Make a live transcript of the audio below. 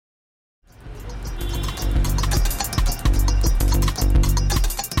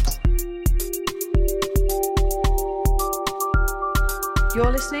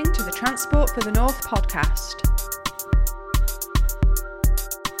Transport for the North podcast.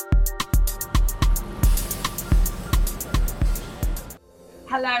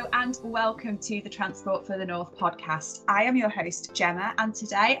 Hello and welcome to the Transport for the North podcast. I am your host, Gemma, and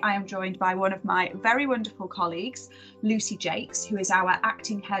today I am joined by one of my very wonderful colleagues, Lucy Jacques, who is our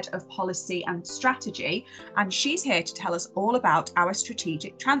Acting Head of Policy and Strategy, and she's here to tell us all about our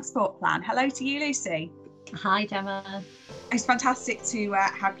strategic transport plan. Hello to you, Lucy. Hi, Gemma. It's fantastic to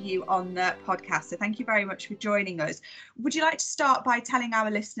have you on the podcast, so thank you very much for joining us. Would you like to start by telling our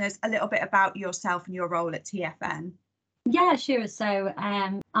listeners a little bit about yourself and your role at TfN? Yeah, sure. So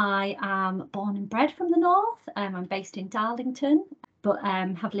I am born and bred from the North. I'm based in Darlington, but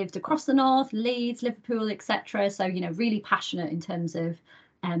have lived across the North, Leeds, Liverpool, etc. So, really passionate in terms of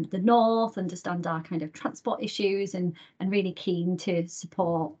the North, understand our kind of transport issues and really keen to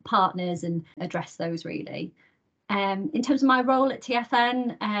support partners and address those really. In terms of my role at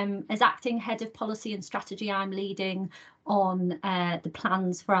TfN, as Acting Head of Policy and Strategy, I'm leading on the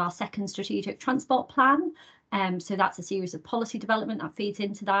plans for our second strategic transport plan. So that's a series of policy development that feeds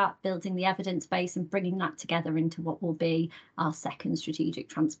into that, building the evidence base and bringing that together into what will be our second strategic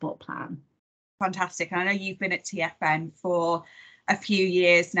transport plan. Fantastic. And I know you've been at TfN for a few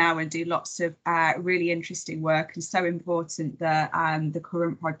years now and do lots of really interesting work, and so important the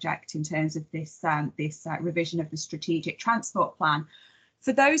current project in terms of this revision of the strategic transport plan.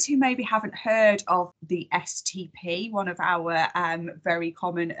 For those who maybe haven't heard of the STP, one of our very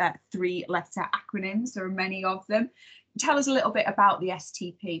common three-letter acronyms, there are many of them. Tell us a little bit about the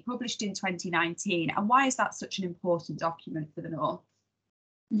STP, published in 2019, and why is that such an important document for the North?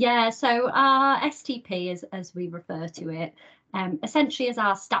 Yeah, so our STP, as we refer to it, essentially is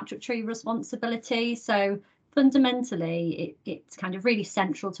our statutory responsibility. So fundamentally, it's kind of really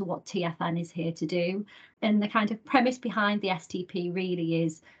central to what TfN is here to do. And the kind of premise behind the STP really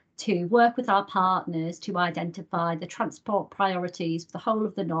is to work with our partners to identify the transport priorities for the whole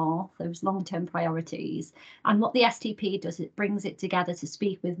of the North, those long-term priorities. And what the STP does, it brings it together to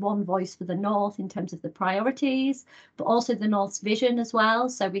speak with one voice for the North in terms of the priorities, but also the North's vision as well.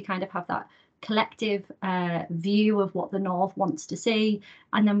 So we kind of have that collective view of what the North wants to see,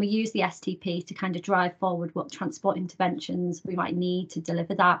 and then we use the STP to kind of drive forward what transport interventions we might need to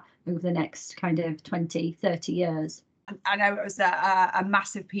deliver that over the next kind of 20, 30 years. I know it was a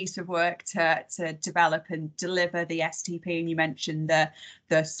massive piece of work to develop and deliver the STP, and you mentioned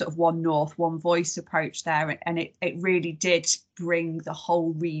the sort of one North, one voice approach there, and it really did bring the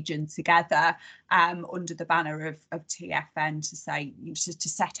whole region together under the banner of TfN to say, to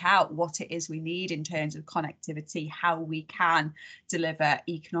set out what it is we need in terms of connectivity, how we can deliver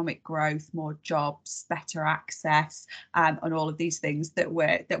economic growth, more jobs, better access, and all of these things that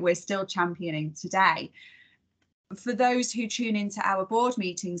we're still championing today. For those who tune into our board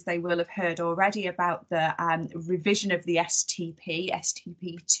meetings, they will have heard already about the revision of the STP,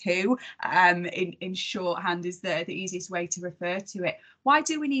 STP2, in shorthand is the easiest way to refer to it. Why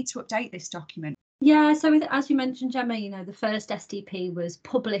do we need to update this document? Yeah, so as you mentioned, Gemma, the first STP was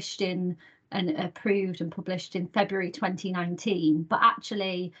published and approved and published in February 2019. But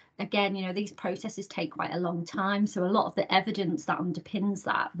actually, again, these processes take quite a long time. So a lot of the evidence that underpins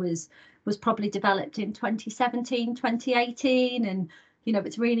that was probably developed in 2017, 2018. And,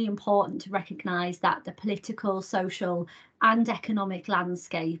 it's really important to recognise that the political, social and economic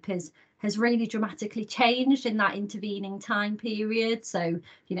landscape has really dramatically changed in that intervening time period. So,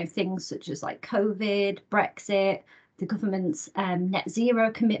 things such as like COVID, Brexit, the government's net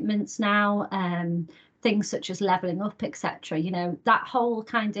zero commitments now, things such as levelling up, etc. That whole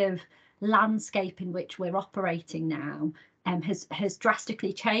kind of landscape in which we're operating now has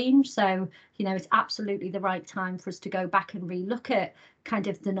drastically changed. So, it's absolutely the right time for us to go back and relook at kind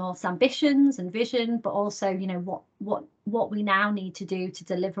of the North's ambitions and vision, but also, what we now need to do to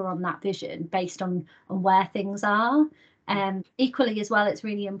deliver on that vision based on where things are. Equally as well, it's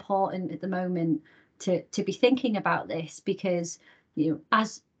really important at the moment to be thinking about this because,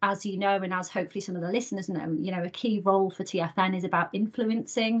 as you know, and as hopefully some of the listeners know, a key role for TfN is about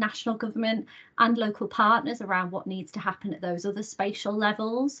influencing national government and local partners around what needs to happen at those other spatial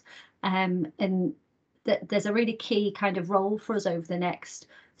levels. And there's a really key kind of role for us over the next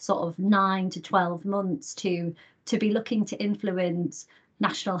sort of 9 to 12 months to be looking to influence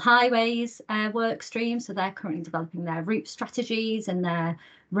National Highways work stream. So they're currently developing their route strategies and their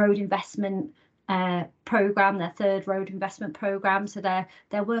road investment programme, their third road investment programme. So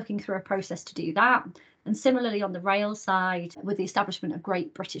they're working through a process to do that. And similarly on the rail side, with the establishment of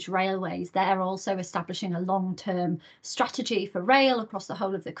Great British Railways, they're also establishing a long-term strategy for rail across the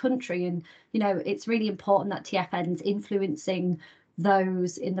whole of the country. And, it's really important that TfN's influencing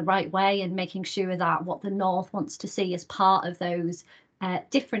those in the right way and making sure that what the North wants to see as part of those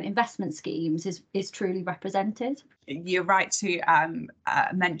different investment schemes is truly represented. You're right to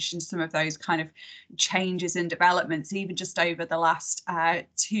mention some of those kind of changes and developments, even just over the last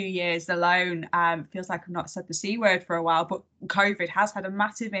 2 years alone. Feels like I've not said the C word for a while, but COVID has had a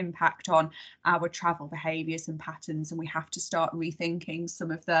massive impact on our travel behaviours and patterns, and we have to start rethinking some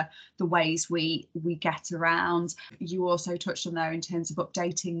of the ways we get around. You also touched on there in terms of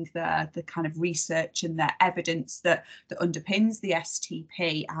updating the kind of research and the evidence that underpins the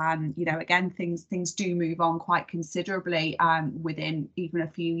STP. You know, again, things do move on quite considerably within even a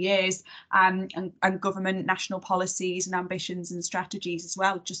few years, and government national policies and ambitions and strategies as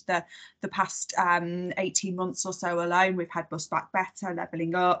well. Just the past 18 months or so alone, we've had Bus Back Better,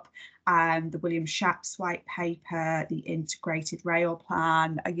 Levelling Up, the William Shapps white paper, the integrated rail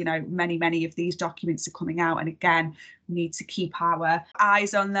plan. You know, many of these documents are coming out, and again, we need to keep our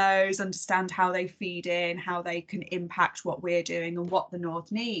eyes on those, understand how they feed in, how they can impact what we're doing and what the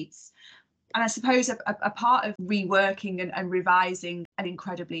North needs. And I suppose a part of reworking and revising an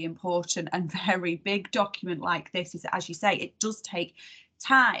incredibly important and very big document like this is, as you say, it does take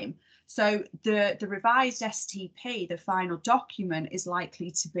time. So the revised STP, the final document, is likely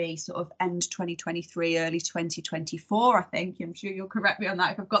to be sort of end 2023, early 2024, I think. I'm sure you'll correct me on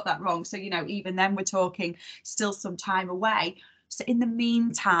that if I've got that wrong. So, you know, even then we're talking still some time away. So in the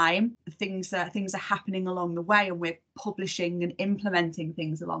meantime, things are happening along the way, and we're publishing and implementing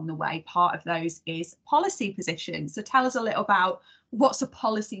things along the way. Part of those is policy positions. So tell us a little about what's a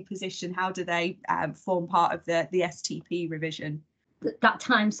policy position? How do they form part of the STP revision? That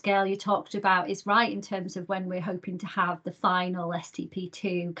timescale you talked about is right in terms of when we're hoping to have the final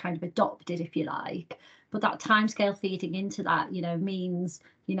STP2 kind of adopted, if you like. But that timescale feeding into that, you know, means,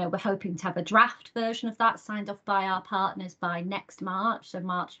 you know, we're hoping to have a draft version of that signed off by our partners by next March, so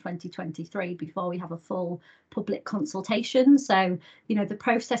March 2023, before we have a full public consultation. So, you know, the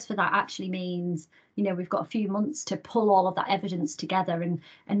process for that actually means, you know, we've got a few months to pull all of that evidence together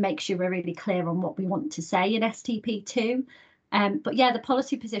and make sure we're really clear on what we want to say in STP2. But yeah, the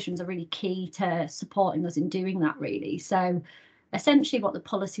policy positions are really key to supporting us in doing that, really. So essentially what the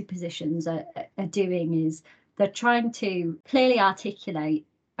policy positions are doing is they're trying to clearly articulate,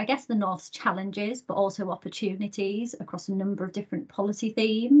 I guess, the North's challenges, but also opportunities across a number of different policy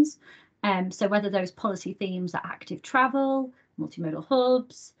themes. So whether those policy themes are active travel, multimodal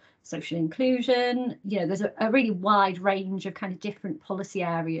hubs, social inclusion, you know, there's a really wide range of kind of different policy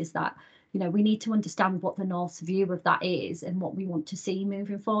areas that, you know, we need to understand what the North's view of that is and what we want to see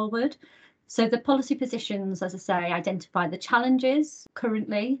moving forward. So the policy positions, as I say, identify the challenges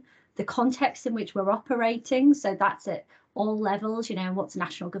currently, the context in which we're operating. So that's at all levels, you know, what's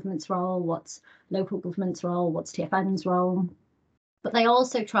national government's role, what's local government's role, what's TfN's role. But they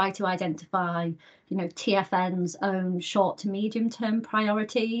also try to identify, you know, TfN's own short to medium term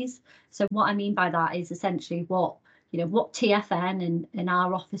priorities. So what I mean by that is essentially what TfN and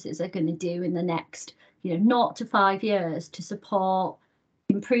our offices are going to do in the next, you know, 0 to 5 years to support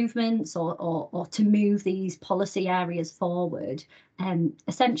improvements or to move these policy areas forward, and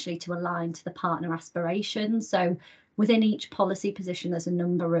essentially to align to the partner aspirations. So within each policy position, there's a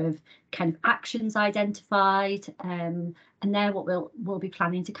number of kind of actions identified, and they're what we'll be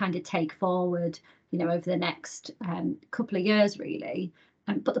planning to kind of take forward, you know, over the next couple of years, really.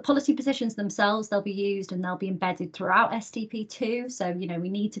 But the policy positions themselves, they'll be used and they'll be embedded throughout STP2. So, you know, we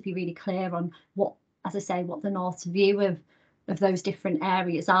need to be really clear on what, as I say, what the North's view of those different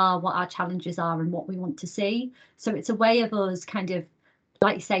areas are, what our challenges are and what we want to see. So it's a way of us kind of,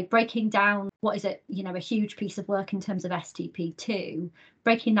 like you say, breaking down what is it, you know, a huge piece of work in terms of STP2,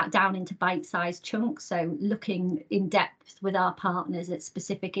 breaking that down into bite-sized chunks. So looking in depth with our partners at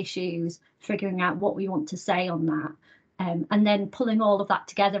specific issues, figuring out what we want to say on that. And then pulling all of that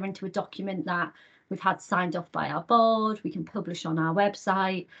together into a document that we've had signed off by our board, we can publish on our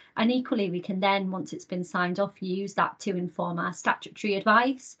website, and equally we can then, once it's been signed off, use that to inform our statutory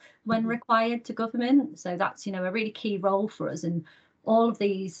advice when required to government. So that's, you know, a really key role for us. And all of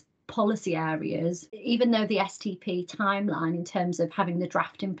these policy areas, even though the STP timeline in terms of having the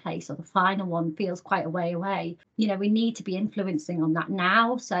draft in place or the final one feels quite a way away, you know, we need to be influencing on that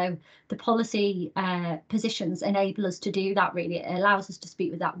now. So the policy positions enable us to do that, really. It allows us to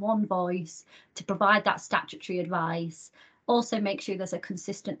speak with that one voice, to provide that statutory advice, also make sure there's a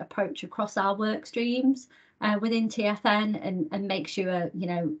consistent approach across our work streams within TfN, and make sure, you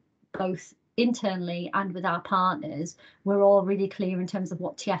know, both internally and with our partners, we're all really clear in terms of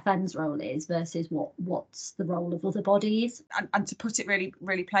what TfN's role is versus what's the role of other bodies. And to put it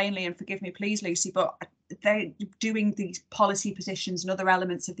really plainly, and forgive me please, Lucy, but they're doing these policy positions and other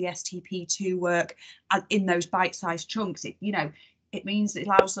elements of the STP2 work in those bite-sized chunks. It means it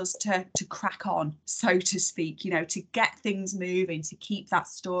allows us to crack on, so to speak, to get things moving, to keep that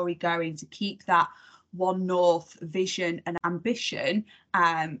story going, to keep that One North vision and ambition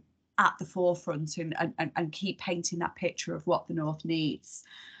at the forefront, and keep painting that picture of what the North needs.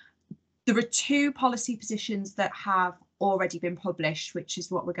 There are 2 policy positions that have already been published, which is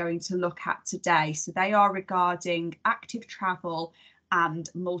what we're going to look at today. So they are regarding active travel and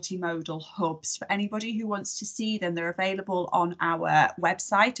multimodal hubs. For anybody who wants to see them, they're available on our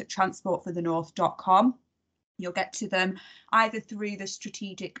website at transportforthenorth.com. You'll get to them either through the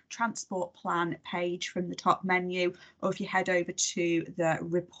strategic transport plan page from the top menu, or if you head over to the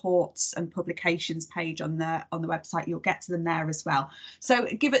reports and publications page on the website, you'll get to them there as well. So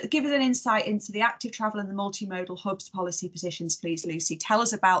give us an insight into the active travel and the multimodal hubs policy positions, please, Lucy. Tell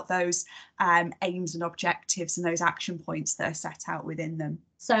us about those aims and objectives and those action points that are set out within them.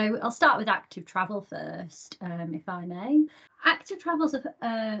 So I'll start with active travel first, if I may. Active travel is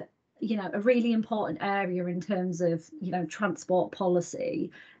a really important area in terms of transport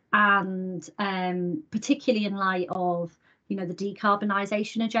policy, and particularly in light of the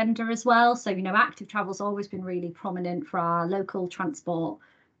decarbonisation agenda as well. So active travel's always been really prominent for our local transport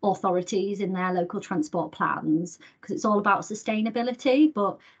authorities in their local transport plans, because it's all about sustainability.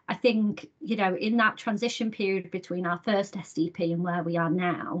 But I think in that transition period between our first SDP and where we are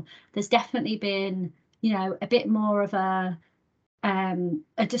now, there's definitely been a bit more of a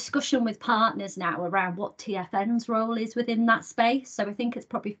discussion with partners now around what TfN's role is within that space. So I think it's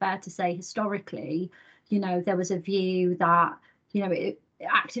probably fair to say historically, there was a view that,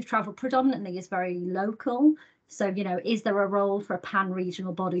 active travel predominantly is very local. So, is there a role for a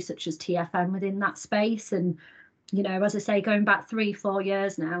pan-regional body such as TfN within that space? And, as I say, going back 3-4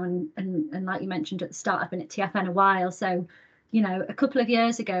 years now, and like you mentioned at the start, I've been at TfN a while. So, a couple of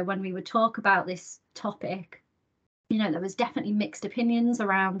years ago when we would talk about this topic, there was definitely mixed opinions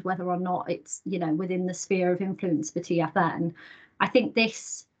around whether or not it's, within the sphere of influence for TfN. I think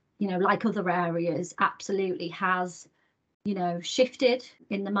this, like other areas, absolutely has, shifted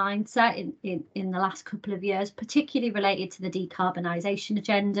in the mindset in the last couple of years, particularly related to the decarbonisation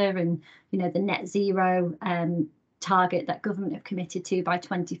agenda and, the net zero target that government have committed to by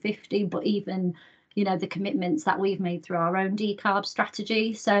 2050, but even the commitments that we've made through our own decarb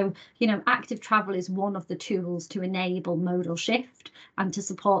strategy. So, active travel is one of the tools to enable modal shift and to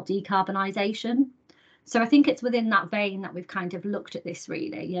support decarbonisation. So I think it's within that vein that we've kind of looked at this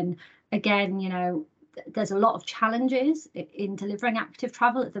really. And again, there's a lot of challenges in delivering active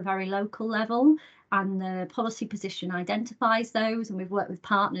travel at the very local level, and the policy position identifies those, and we've worked with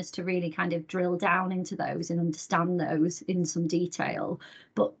partners to really kind of drill down into those and understand those in some detail.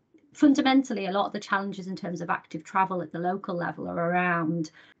 But fundamentally, a lot of the challenges in terms of active travel at the local level are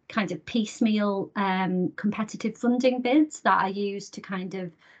around kind of piecemeal competitive funding bids that are used to kind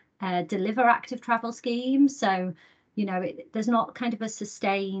of deliver active travel schemes. So, there's not kind of a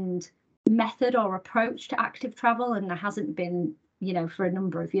sustained method or approach to active travel, and there hasn't been, for a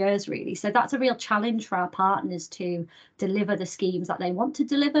number of years really. So that's a real challenge for our partners to deliver the schemes that they want to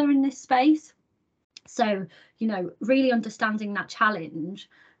deliver in this space. So, really understanding that challenge,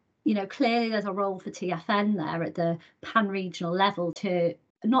 clearly there's a role for TfN there at the pan-regional level to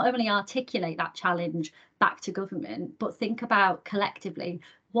not only articulate that challenge back to government, but think about collectively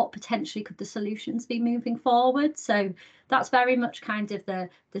what potentially could the solutions be moving forward. So that's very much kind of the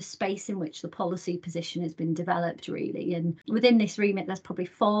space in which the policy position has been developed really. And within this remit, there's probably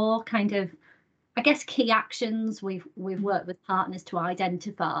 4 kind of, I guess, key actions we've worked with partners to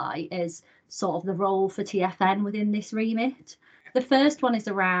identify as sort of the role for TfN within this remit. The first one is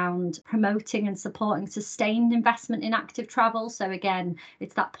around promoting and supporting sustained investment in active travel. So again,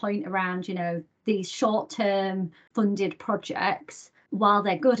 it's that point around, these short-term funded projects, while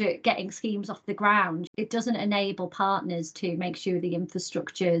they're good at getting schemes off the ground, it doesn't enable partners to make sure the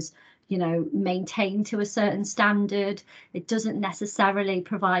infrastructure's, maintained to a certain standard. It doesn't necessarily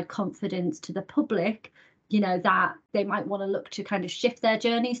provide confidence to the public, that they might want to look to kind of shift their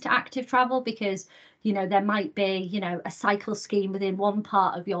journeys to active travel, because there might be, a cycle scheme within one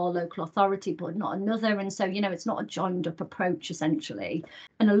part of your local authority, but not another. And so, it's not a joined up approach, essentially.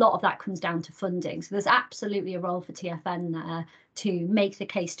 And a lot of that comes down to funding. So there's absolutely a role for TfN there to make the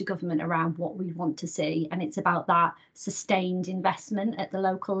case to government around what we want to see. And it's about that sustained investment at the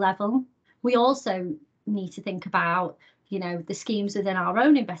local level. We also need to think about, the schemes within our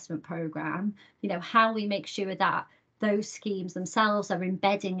own investment programme, how we make sure that those schemes themselves are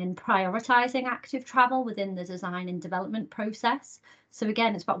embedding and prioritising active travel within the design and development process. So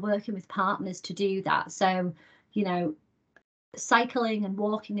again, it's about working with partners to do that. So, you know, cycling and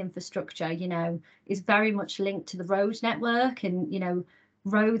walking infrastructure, you know, is very much linked to the road network, and, you know,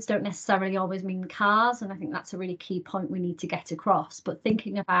 roads don't necessarily always mean cars, and I think that's a really key point we need to get across. But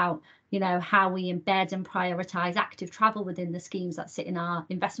thinking about, you know, how we embed and prioritise active travel within the schemes that sit in our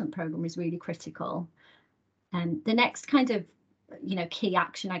investment programme is really critical. And the next kind of, you know, key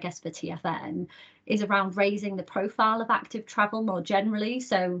action, I guess, for TfN is around raising the profile of active travel more generally.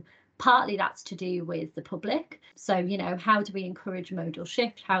 So partly that's to do with the public. So, you know, how do we encourage modal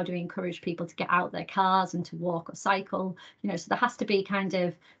shift? How do we encourage people to get out their cars and to walk or cycle? You know, so there has to be kind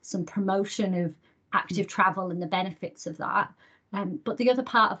of some promotion of active travel and the benefits of that. But the other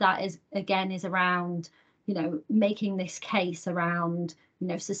part of that is, again, is around, you know, making this case around, you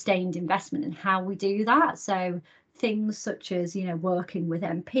know, sustained investment and how we do that. So things such as, you know, working with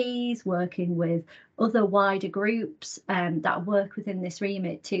MPs, working with other wider groups that work within this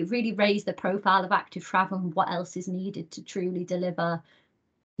remit to really raise the profile of active travel and what else is needed to truly deliver,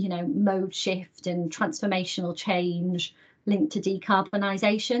 you know, mode shift and transformational change linked to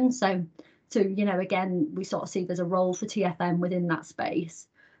decarbonisation. So, you know, again, we sort of see there's a role for TfN within that space,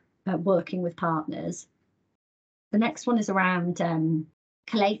 working with partners. The next one is around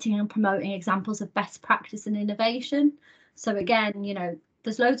collating and promoting examples of best practice and innovation. So again, you know,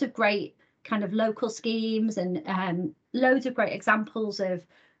 there's loads of great kind of local schemes and loads of great examples of,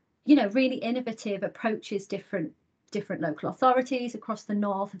 you know, really innovative approaches different local authorities across the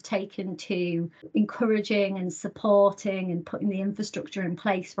north have taken to encouraging and supporting and putting the infrastructure in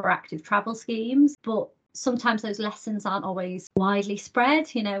place for active travel schemes. But sometimes those lessons aren't always widely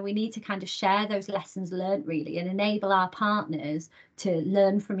spread. You know, we need to kind of share those lessons learned really and enable our partners to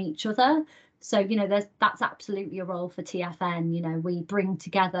learn from each other. So, you know, that's absolutely a role for TfN. You know, we bring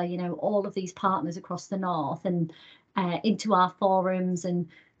together, you know, all of these partners across the north and into our forums, and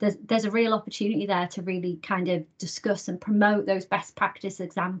there's a real opportunity there to really kind of discuss and promote those best practice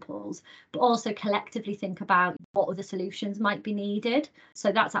examples, but also collectively think about what other solutions might be needed.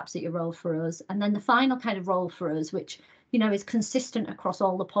 So that's absolutely a role for us. And then the final kind of role for us, which, you know, is consistent across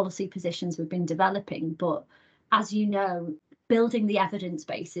all the policy positions we've been developing, but as you know, building the evidence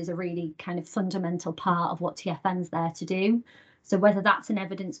base is a really kind of fundamental part of what TfN's there to do. So whether that's an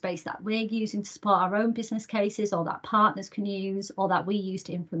evidence base that we're using to support our own business cases, or that partners can use, or that we use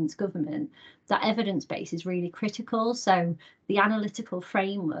to influence government, that evidence base is really critical. So the analytical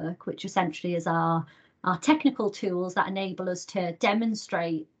framework, which essentially is our technical tools that enable us to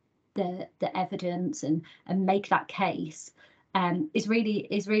demonstrate the evidence and make that case, is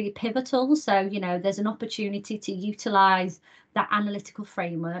really pivotal. So, you know, there's an opportunity to utilise that analytical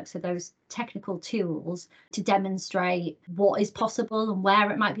framework, so those technical tools, to demonstrate what is possible and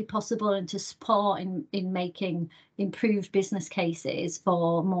where it might be possible, and to support in making improved business cases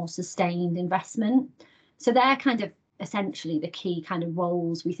for more sustained investment. So they're kind of essentially the key kind of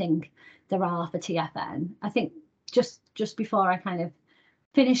roles we think there are for TfN. I think just before I kind of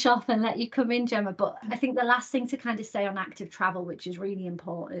finish off and let you come in, Gemma, but I think the last thing to kind of say on active travel, which is really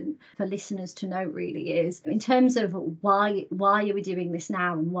important for listeners to know really, is in terms of why are we doing this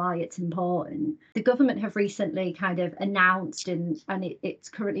now and why it's important. The government have recently kind of announced and it's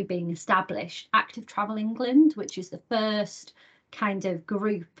currently being established Active Travel England, which is the first kind of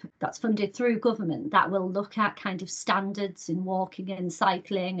group that's funded through government that will look at kind of standards in walking and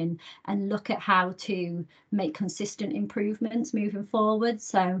cycling and look at how to make consistent improvements moving forward.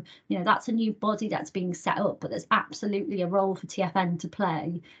 So, you know, that's a new body that's being set up, but there's absolutely a role for TfN to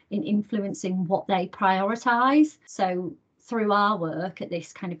play in influencing what they prioritise. So through our work at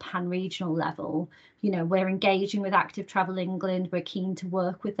this kind of pan-regional level, you know, we're engaging with Active Travel England. We're keen to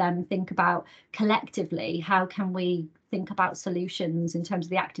work with them, think about collectively how can we think about solutions in terms of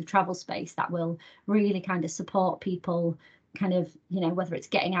the active travel space that will really kind of support people kind of, you know, whether it's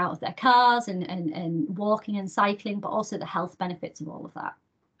getting out of their cars and walking and cycling, but also the health benefits of all of that.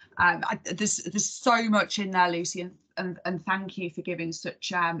 There's so much in there, Lucy, and thank you for giving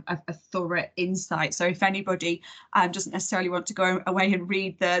such a thorough insight. So if anybody doesn't necessarily want to go away and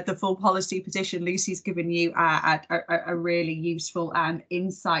read the full policy position, Lucy's given you a really useful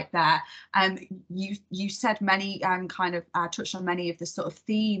insight there. You said many kind of touched on many of the sort of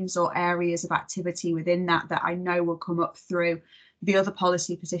themes or areas of activity within that I know will come up through the other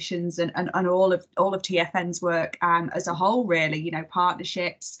policy positions and all of TFN's work as a whole, really, you know,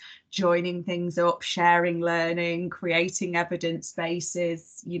 partnerships, joining things up, sharing learning, creating evidence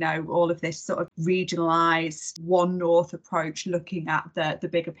bases, you know, all of this sort of regionalised One North approach, looking at the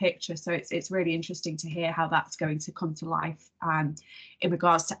bigger picture. So it's really interesting to hear how that's going to come to life in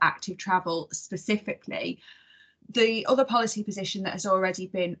regards to active travel specifically. The other policy position that has already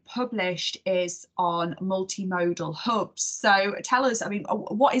been published is on multimodal hubs. So tell us, I mean,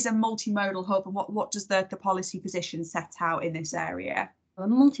 what is a multimodal hub, and what does the policy position set out in this area? A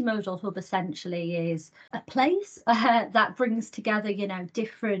multimodal hub essentially is a place that brings together, you know,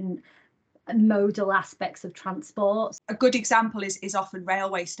 different modal aspects of transport. A good example is often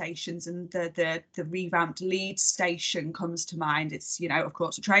railway stations, and the revamped Leeds station comes to mind. It's, you know, of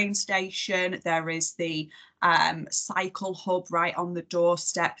course, a train station. There is the cycle hub right on the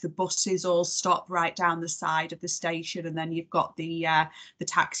doorstep. The buses all stop right down the side of the station, and then you've got the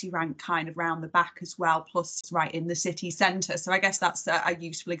taxi rank kind of round the back as well, plus right in the city centre. So I guess that's a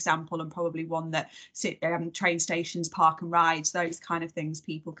useful example, and probably one that train stations, park and rides, those kind of things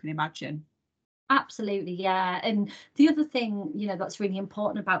people can imagine. Absolutely, yeah. And the other thing, you know, that's really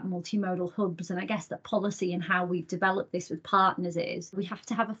important about multimodal hubs, and I guess that policy and how we've developed this with partners, is we have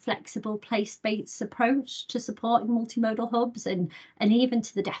to have a flexible place-based approach to supporting multimodal hubs, and even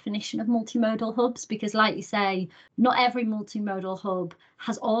to the definition of multimodal hubs, because like you say, not every multimodal hub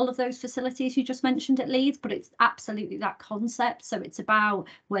has all of those facilities you just mentioned at Leeds, but it's absolutely that concept. So it's about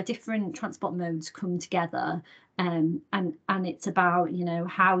where different transport modes come together. And it's about, you know,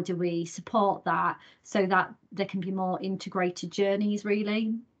 how do we support that so that there can be more integrated journeys,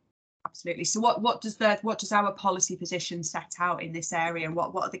 really. Absolutely. So what does our policy position set out in this area, and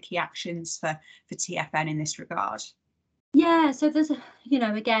what are the key actions for TFN in this regard? Yeah, so there's, you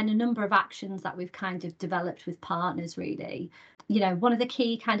know, again, a number of actions that we've kind of developed with partners, really. You know, one of the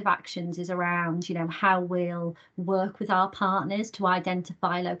key kind of actions is around, you know, how we'll work with our partners to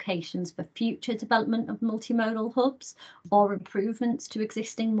identify locations for future development of multimodal hubs or improvements to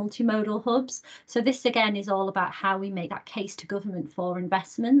existing multimodal hubs. So this, again, is all about how we make that case to government for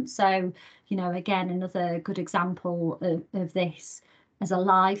investment. So, you know, again, another good example of this as a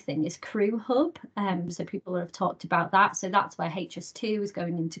live thing is Crewe Hub. So people have talked about that. So that's where HS2 is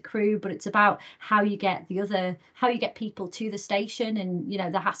going into Crewe, but it's about how you get people to the station, and, you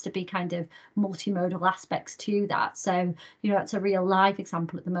know, there has to be kind of multimodal aspects to that. So, you know, it's a real live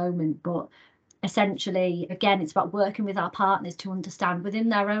example at the moment, but essentially, again, it's about working with our partners to understand within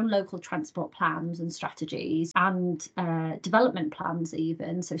their own local transport plans and strategies and development plans,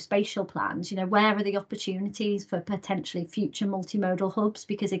 even so spatial plans, you know, where are the opportunities for potentially future multimodal hubs?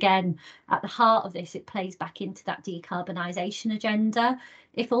 Because again, at the heart of this, it plays back into that decarbonisation agenda.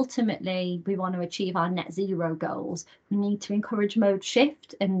 If ultimately we want to achieve our net zero goals, we need to encourage mode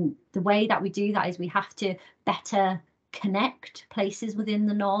shift, and the way that we do that is we have to better connect places within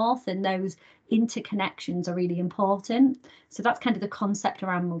the north, and those interconnections are really important. So that's kind of the concept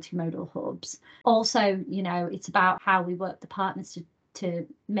around multimodal hubs. Also, you know, it's about how we work with the partners to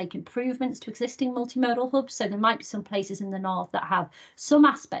make improvements to existing multimodal hubs. So there might be some places in the north that have some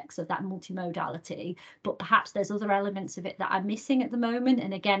aspects of that multimodality, but perhaps there's other elements of it that are missing at the moment.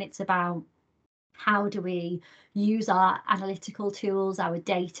 And again, it's about how do we use our analytical tools, our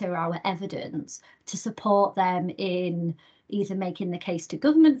data, our evidence to support them in either making the case to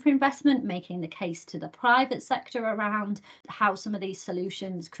government for investment, making the case to the private sector around how some of these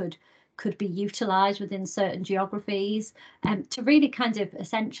solutions could be utilised within certain geographies, and to really kind of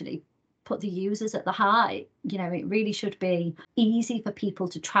essentially put the users at the heart. You know, it really should be easy for people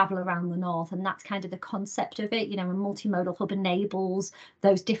to travel around the north, and that's kind of the concept of it. You know, a multimodal hub enables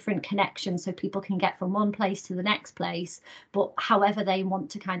those different connections so people can get from one place to the next place, but however they want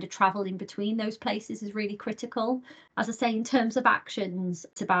to kind of travel in between those places is really critical. As I say, in terms of actions,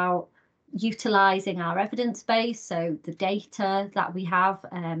 it's about utilising our evidence base, so the data that we have,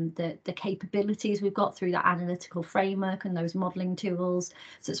 the capabilities we've got through that analytical framework and those modelling tools.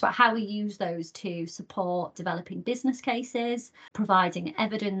 So it's about how we use those to support developing business cases, providing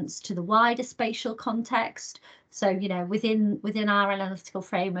evidence to the wider spatial context. So, you know, within our analytical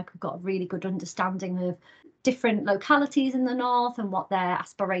framework, we've got a really good understanding of different localities in the north and what their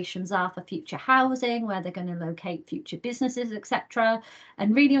aspirations are for future housing, where they're going to locate future businesses, etc.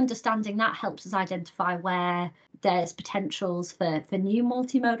 And really understanding that helps us identify where there's potentials for new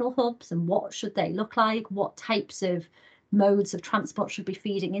multimodal hubs and what should they look like, what types of modes of transport should be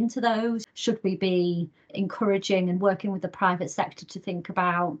feeding into those, should we be encouraging and working with the private sector to think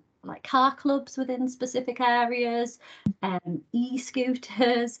about like car clubs within specific areas,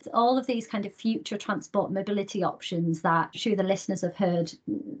 e-scooters, all of these kind of future transport mobility options that I'm sure the listeners have heard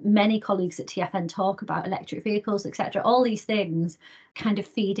many colleagues at TFN talk about, electric vehicles, etc. All these things kind of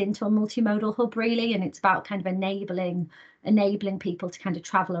feed into a multimodal hub really, and it's about kind of enabling people to kind of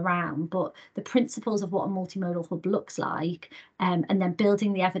travel around. But the principles of what a multimodal hub looks like, and then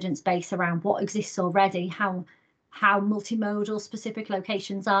building the evidence base around what exists already, how multimodal specific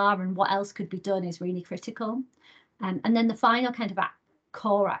locations are and what else could be done is really critical. And then the final kind of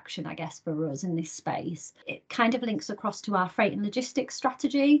core action, I guess, for us in this space, it kind of links across to our freight and logistics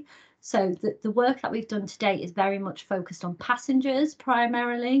strategy. So the work that we've done to date is very much focused on passengers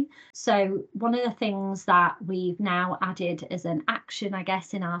primarily. So one of the things that we've now added as an action, I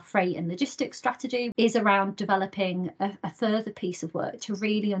guess, in our freight and logistics strategy is around developing a further piece of work to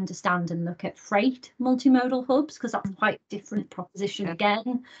really understand and look at freight multimodal hubs, because that's quite a different proposition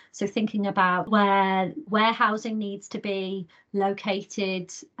again. So thinking about where warehousing needs to be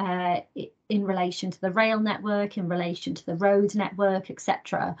located in relation to the rail network, in relation to the road network,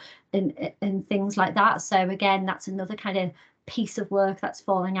 etc., and things like that. So again, that's another kind of piece of work that's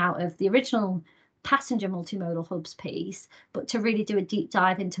falling out of the original passenger multimodal hubs piece, but to really do a deep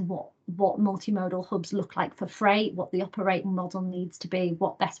dive into what multimodal hubs look like for freight, what the operating model needs to be,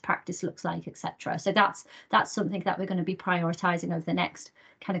 what best practice looks like, etc. So that's something that we're going to be prioritising over the next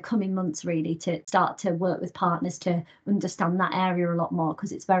kind of coming months, really, to start to work with partners to understand that area a lot more,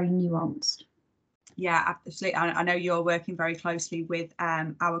 because it's very nuanced. Yeah, absolutely. I know you're working very closely with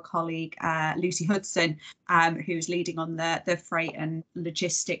our colleague Lucy Hudson, who's leading on the freight and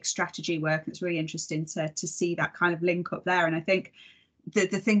logistics strategy work. It's really interesting to see that kind of link up there. And I think the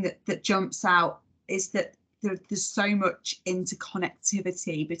thing that jumps out is that there's so much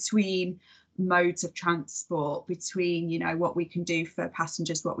interconnectivity between modes of transport, between, you know, what we can do for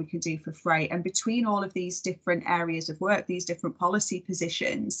passengers, what we can do for freight, and between all of these different areas of work, these different policy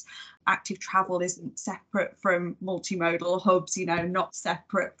positions. Active travel isn't separate from multimodal hubs, you know, not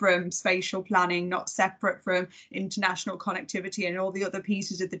separate from spatial planning, not separate from international connectivity and all the other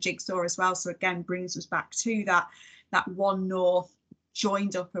pieces of the jigsaw as well. So again, brings us back to that one north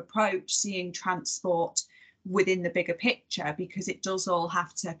joined up approach, seeing transport within the bigger picture, because it does all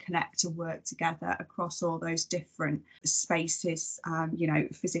have to connect and work together across all those different spaces, you know,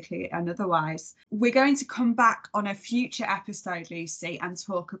 physically and otherwise. We're going to come back on a future episode, Lucy, and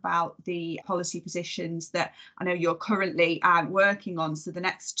talk about the policy positions that I know you're currently working on. So the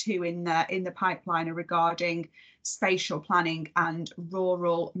next two in the pipeline are regarding spatial planning and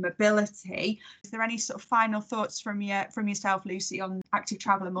rural mobility. Is there any sort of final thoughts from yourself, Lucy, on active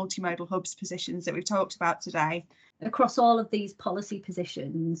travel and multimodal hubs positions that we've talked about today? Across all of these policy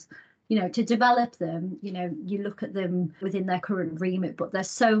positions, you know, to develop them, you know, you look at them within their current remit, but there's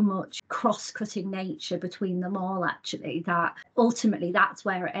so much cross-cutting nature between them all, actually, that ultimately that's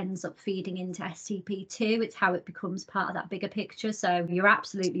where it ends up feeding into STP2. It's how it becomes part of that bigger picture. So you're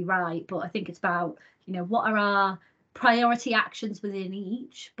absolutely right, but I think it's about, you know, what are our priority actions within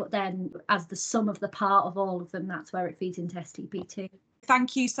each, but then as the sum of the part of all of them, that's where it feeds into STP2.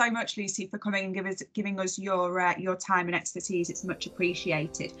 Thank you so much, Lucy, for coming and giving us your time and expertise. It's much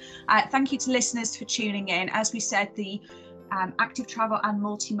appreciated. Thank you to listeners for tuning in. As we said, the active travel and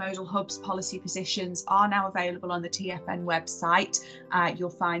multimodal hubs policy positions are now available on the TFN website. You'll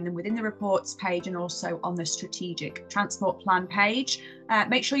find them within the reports page and also on the strategic transport plan page.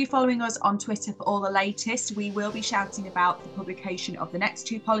 Make sure you're following us on Twitter for all the latest. We will be shouting about the publication of the next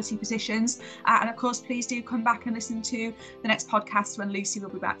two policy positions. And of course, please do come back and listen to the next podcast when Lucy will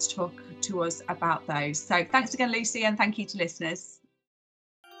be back to talk to us about those. So thanks again, Lucy, and thank you to listeners.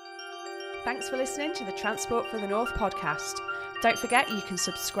 Thanks for listening to the Transport for the North podcast. Don't forget you can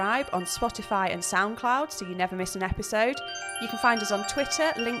subscribe on Spotify and SoundCloud so you never miss an episode. You can find us on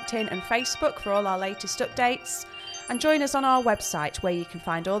Twitter, LinkedIn and Facebook for all our latest updates. And join us on our website where you can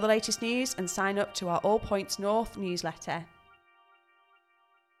find all the latest news and sign up to our All Points North newsletter.